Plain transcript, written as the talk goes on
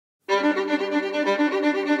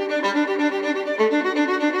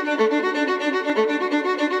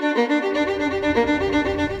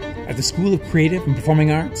the School of Creative and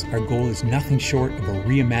Performing Arts, our goal is nothing short of a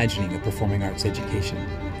reimagining of performing arts education.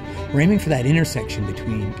 We're aiming for that intersection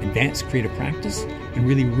between advanced creative practice and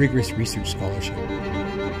really rigorous research scholarship.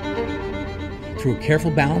 Through a careful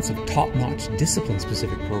balance of top-notch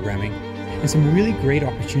discipline-specific programming and some really great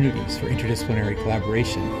opportunities for interdisciplinary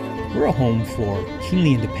collaboration, we're a home for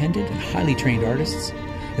keenly independent and highly trained artists,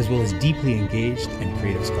 as well as deeply engaged and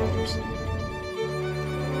creative scholars.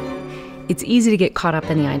 It's easy to get caught up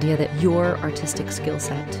in the idea that your artistic skill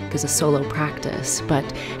set is a solo practice, but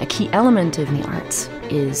a key element of the arts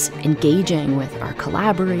is engaging with our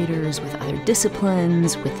collaborators, with other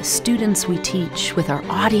disciplines, with the students we teach, with our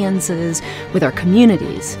audiences, with our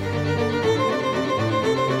communities.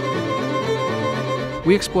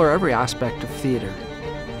 We explore every aspect of theatre: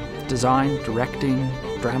 design, directing,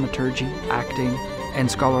 dramaturgy, acting, and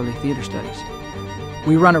scholarly theatre studies.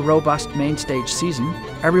 We run a robust main stage season.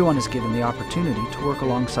 Everyone is given the opportunity to work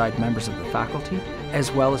alongside members of the faculty,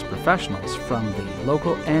 as well as professionals from the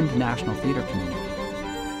local and national theatre community.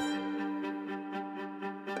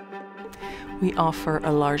 We offer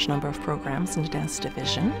a large number of programs in the dance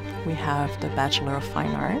division. We have the Bachelor of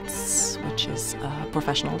Fine Arts, which is a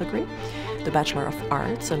professional degree, the Bachelor of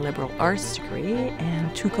Arts, a liberal arts degree,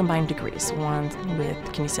 and 2 combined degrees, one with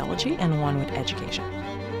kinesiology and one with education.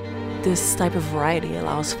 This type of variety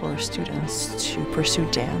allows for students to pursue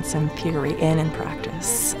dance in theory and in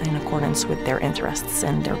practice in accordance with their interests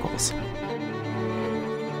and their goals.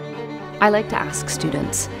 I like to ask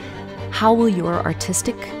students, how will your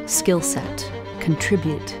artistic skill set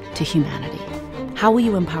contribute to humanity? How will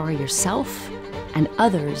you empower yourself and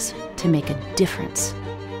others to make a difference?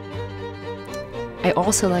 I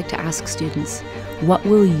also like to ask students, what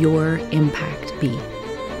will your impact be?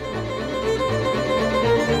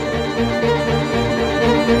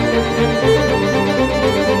 Thank you.